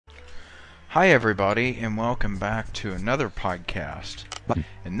Hi everybody, and welcome back to another podcast.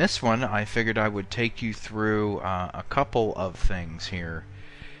 In this one, I figured I would take you through a couple of things here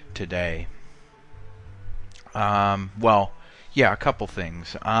today. A couple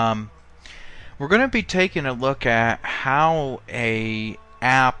things. We're going to be taking a look at how a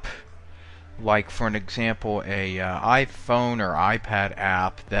app, like for an example, a iPhone or iPad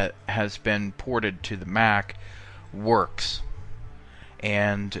app that has been ported to the Mac, works.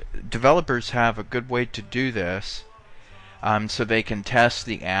 And developers have a good way to do this, so they can test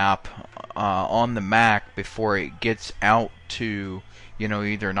the app on the Mac before it gets out to,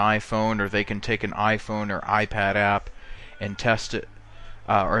 either an iPhone, or they can take an iPhone or iPad app and test it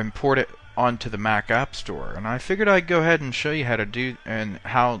or import it onto the Mac App Store. And I figured I'd go ahead and show you how to do and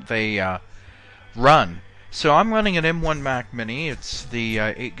how they run. So I'm running an M1 Mac Mini. It's the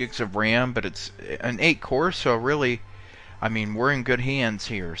 8 gigs of RAM, but it's an 8-core, so really, we're in good hands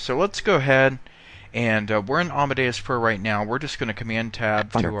here. So let's go ahead, and we're in Amadeus Pro right now. We're just going to Command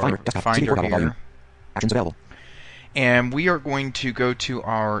Tab to our Finder here. Actions available. And we are going to go to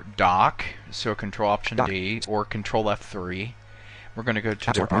our dock, so Control Option D or Control F3. We're going to go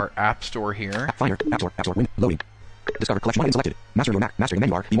to our App Store here. App Finder, App Store, loading. Discover collection items selected. Master your Mac, mastering the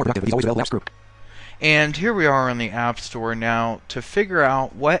menu bar. Be more productive with these always available apps group. And here we are on the App Store now to figure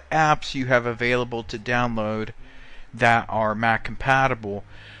out what apps you have available to download that are Mac compatible.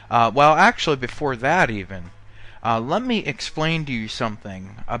 Actually, before that even, let me explain to you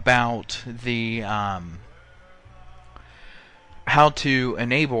something about the how to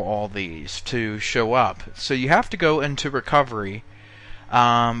enable all these to show up. So you have to go into recovery,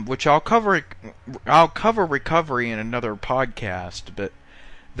 which I'll cover recovery in another podcast. But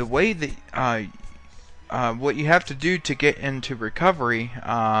the way that what you have to do to get into recovery,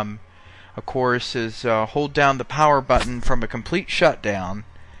 of course, is hold down the power button from a complete shutdown,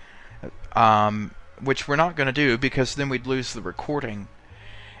 which we're not going to do because then we'd lose the recording.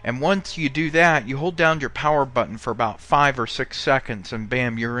 And once you do that, you hold down your power button for about 5 or 6 seconds, and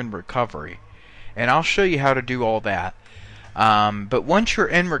bam, you're in recovery. And I'll show you how to do all that. But once you're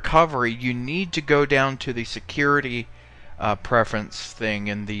in recovery, you need to go down to the security preference thing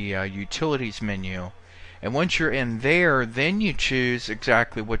in the utilities menu. And once you're in there, then you choose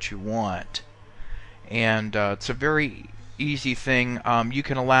exactly what you want. And it's a very easy thing. You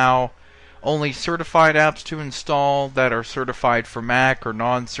can allow only certified apps to install that are certified for Mac, or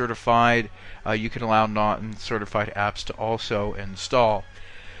non-certified. You can allow non-certified apps to also install.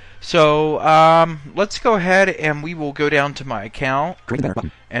 So let's go ahead and we will go down to my account.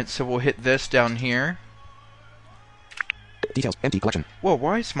 And so we'll hit this down here. Details, empty collection. Whoa,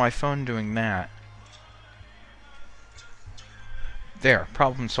 why is my phone doing that? There,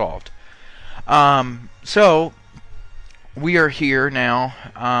 problem solved. So we are here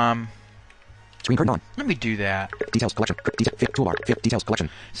now. Screen curtain on. Let me do that. Details collection. Toolbar. Details collection.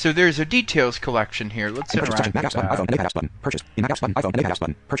 So there's a details collection here. Let's interact with Mac apps button, iPhone, that. iPad apps button. Purchase. In Mac apps button, iPhone, iPad apps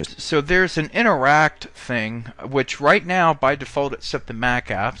button. Purchase. So there's an interact thing, which right now by default it's set the Mac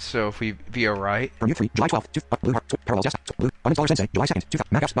apps. So if we via right, Bermuda 3, July 12th, blue heart, parallels desktop, blue, uninstaller Sensei, July 2nd,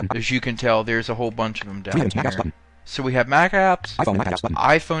 2000, Mac apps button. as you can tell, there's a whole bunch of them down Mac apps here. button. So we have Mac apps, iPhone and iPad apps button.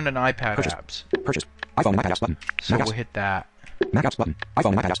 iPhone and iPad Purchase. apps. Purchase. iPhone and iPad apps button. So Mac we'll apps. hit that. Mac apps button.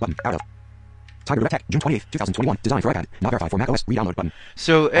 iPhone and iPad apps button. Out of. Tiger Direct Tech, June 28th, 2021. Designed for iPad. Not verified for Mac OS. Re-download button.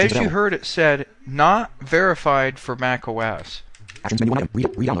 So as Actions you available. heard, it said not verified for Mac OS. Actions menu 1 item.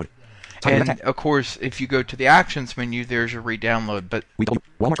 Re-download. Tiger Direct And Tech. of course, if you go to the actions menu, there's your re-download. But We told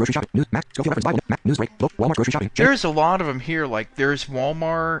you. Walmart grocery shopping. News. Mac. Schofield reference Bible. Mac. News break. Walmart grocery shopping. there's a lot of them here. Like there's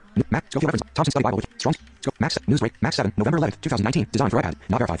Walmart. Mac. Schofield reference. Thompson Study Bible with Strong. Mac. News break. Mac 7. November 11th, 2019. Designed for iPad.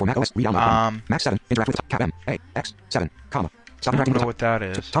 Not verified for Mac OS. Re-download button. Mac 7. Interact with Cap M. A. X. 7. Comma. Stop I don't interacting know with what that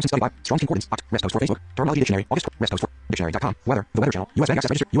is. Thompson Study Bible. Strong Concordance. Rest post for Facebook. Terminology Dictionary. August. Rest post for Dictionary.com. Weather. The Weather Channel. U.S. Bank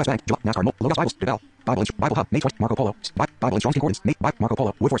Access Register. U.S. Bank. NASCAR. Logos Bibles. Bell. Bible Hub. May 20th. Marco Polo. Bible and Strong Concordance. May. Marco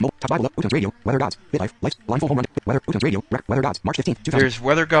Polo. Woodforce. Top Bible. Utens Radio. Weather Gods. BitLife. Life. Blindfold Home Run. Weather. Utens Radio. Weather Gods. March 15th. 2000. There's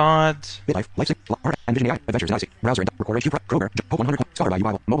Weather Gods. BitLife. Life. Art. Envision AI. Adventures in Odyssey. Browser. Recorder. HQ. Kroger. Hope 100. Scholar by U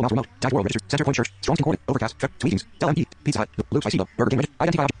Bible. Mobile Mouse Remote. Tag World Register. Center Point Church. Strong Concordance. Overcast. Tweetings. Dell MP. Pizza Hut. Luke's Ice Burger King Reddit.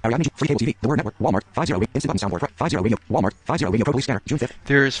 Identify Object. Ariadne. Free Cable TV. The Word Network. Walmart. 50 Instant Button Soundboard. 50 Radio. Walmart. 50 Radio Pro Police Scanner. June 5th.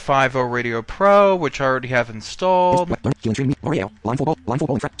 There's 50 Radio Pro, which I already have installed. Learn, Healing Stream, L'Oreal, Blindfold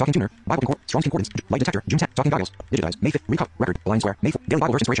Bowling Fret, Talking Tuner, Bible Concord, Strong Concordance, Light Detector, June 10th, Talking Goggles, Digitize, May 5th, Recut, Record, Blind Square, May 4th, Daily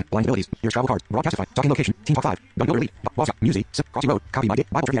Bible Verse Inspiration, Blind Abilities, Here's Travel Card, Broadcastify, Talking Location, Team Talk 5, Gun Builder Lead, Boss Music, Crossy Road, Copy My Date,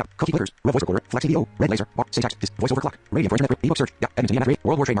 Bible Trivia, Cookie Clickers, Rev Voice Recorder, Flex EDO, Red Laser, Syntax, Voice Over Clock, Radio for Internet, ebook search, Edmonton Internet Rate,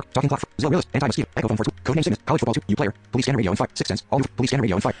 World War Trademark, Talking Clock, Zilla Realist, Anti-Mosquito, Echo Phone 42, Codename Sickness, College Football 2, U-Player, Police Scanner Radio and 5, 6 cents, all Police Scanner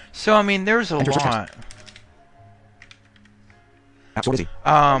Radio and 5. So, there's a Enter lot. App Store busy.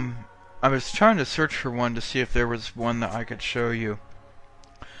 I was trying to search for one to see if there was one that I could show you.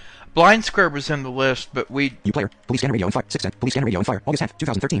 Blind Square was in the list, but we... U-Player, Police Scanner Radio and Fire, 6th Police Scanner Radio and Fire, August 10th,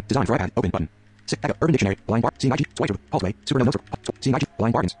 2013, designed for iPad, open button. Urban Dictionary, Blind Bar, Seeing IG, Swipe, Hallway, Super Notes, Seeing IG,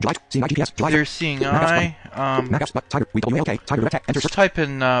 Blind Bargains, July, Seeing IG, July. There's Seeing Eye, Mac apps, Tiger, We Told Me OK, Tiger Red Tech, enter just type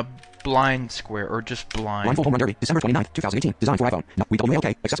in Blind Square, or just Blind. Blindfold Home Run Derby, December 29th, 2018, designed for iPhone. We Told Me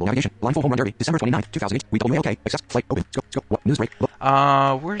OK, accessible navigation. Blindfold Home Run Derby, December 29th, 2008, We Told Me OK, access, flight, open, scope, what, news break, look.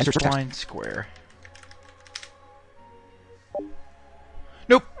 Where's Blind Square?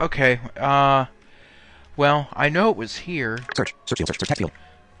 Nope, okay, well, I know it was here. Search field, search text field.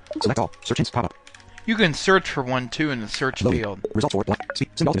 Select all, search hints pop up. You can search for one too in the search field. Result for blank. Speech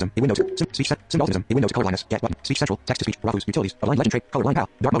symbolism. A Windows. Speech symbolism. A Windows color blindness. Get button. Speech central. Text to speech. Raw utilities. Align legend trait. Color line pal.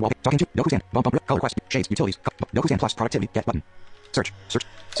 Dark mode wall. Talking to. Doku stand. Bump color quest. Shades. Utilities. Doku stand plus productivity. Get button. Search.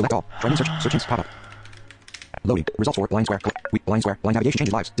 Select all. Try search. Search hints pop up. Loading. Result for blind square. Blind square. Blind navigation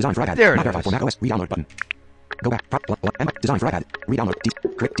changes lives. Designed for iPad. There it Not verified is. for Mac OS. Re-download button. Go back. Designed for iPad.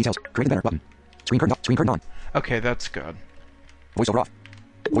 Re-download. Create details. Create banner button. Screen curtain off. Screen curtain on. Okay, that's good. Voiceover off.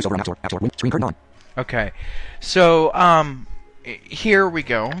 Voiceover on App Store. App Store. Screen curtain on. Okay, so, here we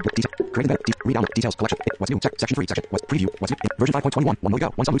go. Read details collection. What's new? Section 3. Section. What's preview? What's new? Version 5.21. 1 more to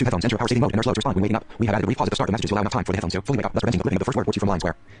go. Once on Bluetooth headphones, enter power saving mode and slow to respond when waking up. We have added a brief pause at the start of messages to allow enough time for the headphones to fully make up, thus preventing the living of the first word or two from line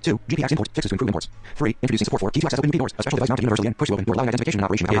square. 2. GPX imports. Fixes to improve imports. 3. Introducing support for key to access open doors. A special device mounted universally and push to open door allowing identification and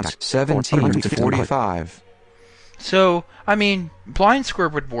operation without It's contact. 1745. So, I mean, Blind Square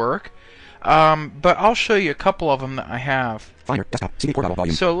would work. But I'll show you a couple of them that I have. Finder, desktop, CD port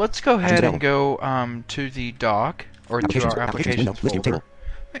volume. So let's go ahead and go to the dock, or to our applications window, list view folder.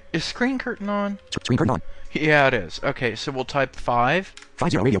 Is screen curtain on? Screen curtain on. Yeah, it is. Okay, so we'll type 5.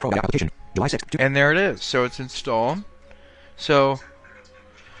 50 Radio Pro application. July 6th. And there it is. So it's installed. So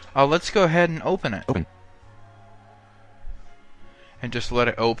let's go ahead and open it. Open. And just let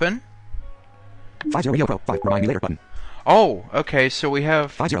it open. 50 Radio Pro. 5. Remind me later button. Oh, okay, so we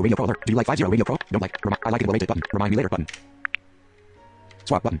have... 50 Radio Pro alert. Do you like 50 Radio Pro? Don't like. I like it related button. Remind me later button.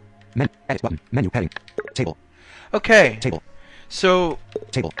 Swap button. Edit button. Menu heading. Table. Okay. Table. So...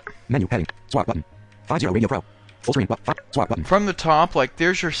 Table. Menu heading. Swap button. 50 Radio Pro. Full screen. Swap button. From the top, like,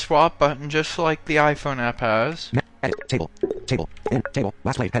 there's your swap button, just like the iPhone app has. Edit. Table. Table. In. Table.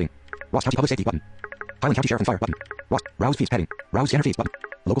 Last play heading. Ross County Public Safety button. Highland County Sheriff and Fire button. Rouse fees heading. Rouse scanner fees button.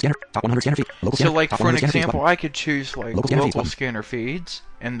 Local scanner. Top 100 scanner feed. Local scanner. So, like, top for an 100 scanner example, I could choose, like, local fees scanner feeds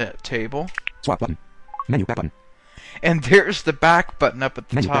in that table. Swap button. Menu back button. And there's the back button up at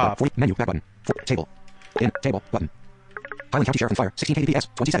the Menu top. Back button. Menu back button. Table. In. Table button. Highland County Sheriff and Fire. 16 kbps.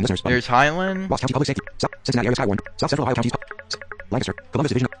 27 listeners button. There's Highland. Ross County Public Safety. South Cincinnati area Skywarn. South Central Ohio Counties. Lancaster.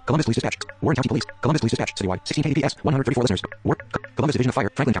 Columbus Division. Columbus Police Dispatch. Warren County Police. Columbus Police Dispatch. Citywide. 16 kbps. 134 listeners. Columbus Division of Fire.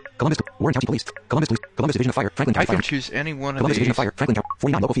 Franklin County. Warren County Police. Columbus Division of Fire. Franklin I County. can choose any one of Columbus Division these. of Fire. Franklin County.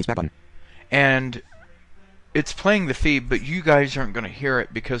 49 local feeds back button. And it's playing the feed, but you guys aren't going to hear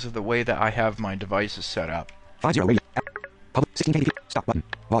it because of the way that I have my devices set up. 50 radio. Public 16 kbps. Stop button.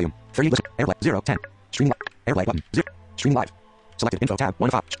 Volume. 30 listen. Airplay. 0 10. Streaming. Airplay button. 0. Streaming live. Selected info tab. 1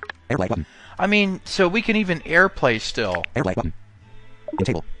 of 5. Airplay button. I mean, so we can even AirPlay still. Airplay button. In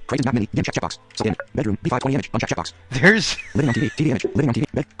table. Crazy Map Mini. Dim checkbox. Select in. Bedroom. B520 image. Uncheck checkbox. There's Living on TV. TV image. Living on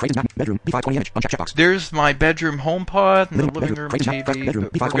TV. Crazy Map. Bedroom. B520 image. Uncheck checkbox. there's my bedroom HomePod and the living room Crazy Map. TV, Bedroom.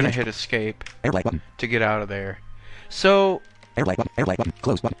 but we're going to B520 hit escape Airplay button. to get out of there. So, Airplay button. Airplay button.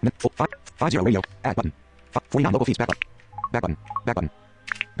 Close button. 50 radio. Add button. 49 local feeds. Back button. Back button. Back button.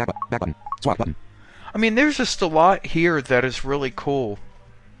 Back button. Back button. Swap button. I mean, there's just a lot here that is really cool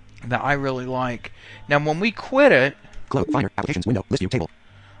that I really like. Now, when we quit it, Close. Finder. Applications. Window. List view. Table.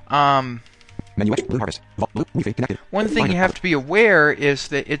 Menu X. Blue Harvest. Blue. Wi-Fi connected. one thing you have to be aware is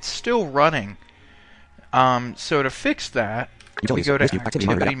that it's still running. So to fix that, Utilities. we go to List view.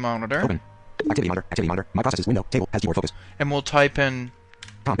 Activity Monitor, Open. Activity Monitor. Activity Monitor. My processes window. Table. Has keyboard focus. and we'll type in...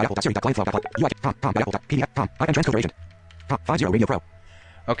 UI. PDF. IM transcode agent. 50 radio pro.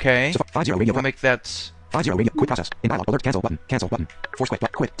 Okay, 50 radio we'll pro. make that... 50 radio quit process. In dialog alert cancel button. Cancel button. Force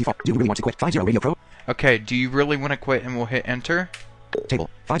quit. Quit. Default. Do you really want to quit? 50 radio pro. Okay, do you really want to quit? And we'll hit Enter. Table.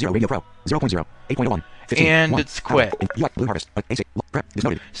 50 radio pro. 0.0. 8.01. 15. And 1. it's quit. UI. Blue Harvest. AC. Prep. Is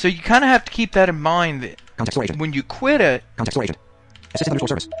noted. So you kind of have to keep that in mind that Context store agent. when you quit it, Context store agent. Assistant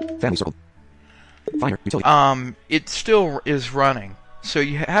underscore service. Family circled. Finder. Utility. it still is running. So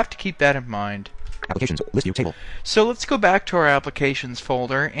you have to keep that in mind. Applications. List view. Table. So let's go back to our Applications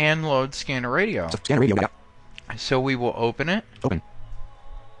folder and load Scanner Radio. Scanner radio. So we will open it. Open.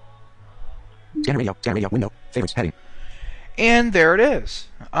 Scanner radio. Scanner radio. Window. Favorites. Heading. And there it is.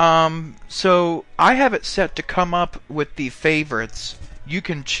 So I have it set to come up with the favorites. You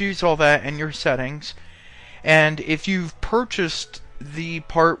can choose all that in your settings. And if you've purchased the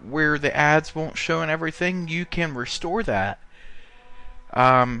part where the ads won't show and everything, you can restore that.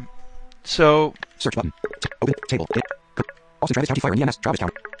 So Search button. Open table. Austin Travis County Fire and EMS Travis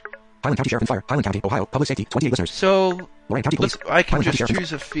County. Highland County Sheriff and Fire. Highland County, Ohio. Public Safety. 28 listeners. So Lorraine County Police. I can Highland just County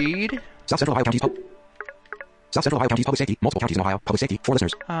choose a feed. South Central Ohio Counties. South Central Ohio Counties Public Safety. Multiple counties in Ohio. Public Safety. 4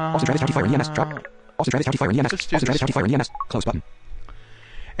 listeners. Austin Travis County Fire and EMS. Austin Travis County Fire and EMS. Let's do Austin Travis this County Fire and EMS. Close button.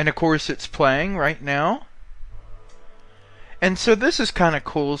 And of course it's playing right now. And so this is kind of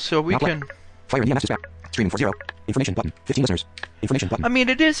cool. So we can... Fire and EMS is back. Streaming 40. Information button. 15 listeners. Information button. I mean,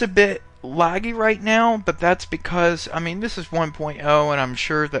 it is a bit laggy right now, but that's because, I mean, this is 1.0, and I'm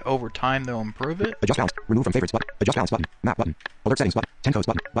sure that over time they'll improve it. Adjust balance. Remove from favorites button. Adjust balance button. Map button. Alert settings button. 10 codes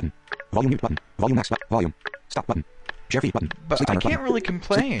button. Button. Volume mute button. Volume max button. Volume. Stop button. Share feed button. But Sleep I timer can't button. really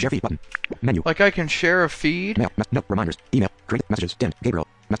complain. Share feed button. Menu. Like, I can share a feed. Mail. No. Reminders. Email. Create messages. Dimmed. Gabriel.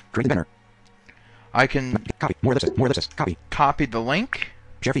 Create banner. I can Copy. More ellipsis. More ellipsis. Copy. copy the link.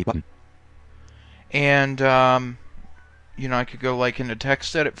 Share feed button. And, you know, I could go, like, into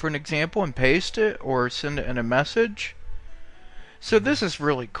text edit, for an example, and paste it, or send it in a message. So this is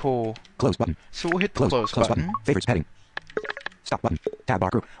really cool. Close button. So we'll hit the close button. Favorites heading. Stop button. Tab bar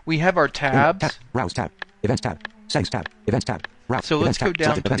group. We have our tabs. Tab. Browse tab. Events tab. Settings tab. Events tab. Route. So let's Events go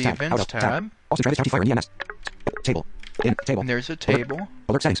tab. down to the events tab. Austin Travis County Fire and EMS. Table. In table. And there's a table.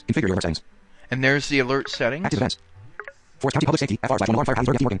 Alert settings. Configure your alert settings. And there's the alert settings. Active events. Forest County Public Safety. FR/1 alarm fire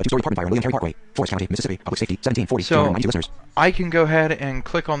hazard working. A 2-story apartment fire on William Carey Parkway. Forest County, Mississippi. Public Safety. 1740. So 292 listeners. I can go ahead and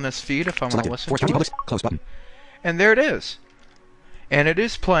click on this feed if I want to Selected. listen Forest to County it. Public. Close button. And there it is. And it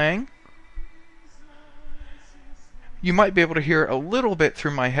is playing. You might be able to hear a little bit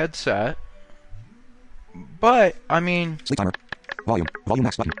through my headset. But, I mean... Sleep timer. Volume. Volume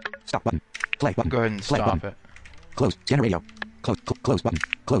max button. Stop button. Play button. Go ahead and Play stop button. it. Close. Scanner radio. Close button.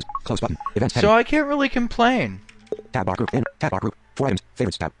 Close button. Events So heading. I can't really complain. Tab bar group. In. Tab bar group. 4 items.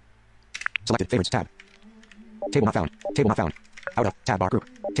 Favorites tab. Selected. Favorites tab. Table not found. Table not found. Out of. Tab bar group.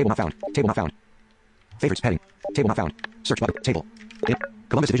 Table not found. Table not found. Favorites heading. Table not found. Search button. Table. In.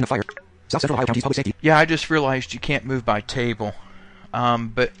 Columbus Division of Fire. South Central Ohio Counties Public Safety. Yeah, I just realized you can't move by table.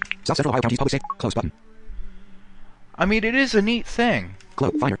 But, South Central Ohio Counties Public Safety. Close button. I mean, it is a neat thing.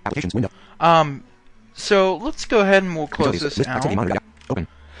 Close. Finder. Applications window. So let's go ahead and we'll close Utilities. this List. out. Activity monitor. Open.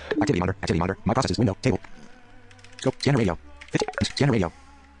 Activity monitor. Activity monitor. My processes window. Table. Scope. Scanner radio. 50. Scanner radio.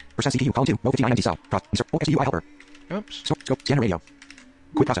 Percent CPU. Column 2. Row 59 empty cell. Insert. SUI helper. Oops. Scope. Scanner radio.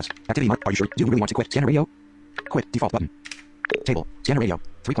 Quit process. Activity monitor. Are you sure? Do you really want to quit? Scanner radio. Quit. Default button. Table. Scanner radio.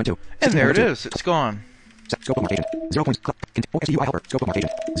 3.2. And there it is. It's gone. Set. Scope markation. 0. SUI helper. Scope markation.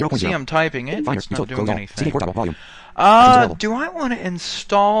 0.0. See, I'm typing it. Finder. It's not Result. doing Goes all. anything. CD portable volume. Available. Do I want to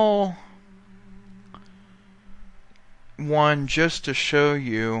install one just to show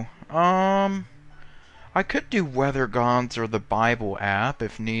you? I could do Weather Gods or the Bible app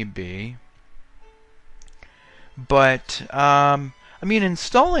if need be. But, I mean,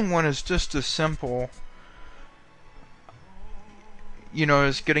 installing one is just as simple, you know,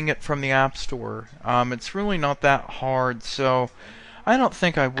 as getting it from the App Store. It's really not that hard, so I don't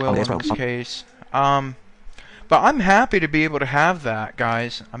think I will in this case. But I'm happy to be able to have that,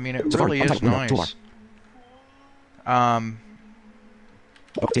 guys. I mean, it really is nice.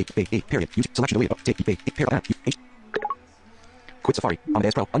 Update, period. Use selection deleted. Update, period. Quit Safari.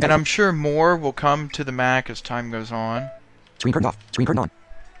 Amadeus Pro. And I'm sure more will come to the Mac as time goes on. Screen curtain off. Screen curtain on.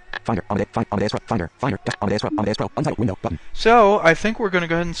 Finder. Amadeus Pro. Finder. Amadeus Pro. Untitled window button. So, I think we're going to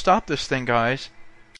go ahead and stop this thing, guys.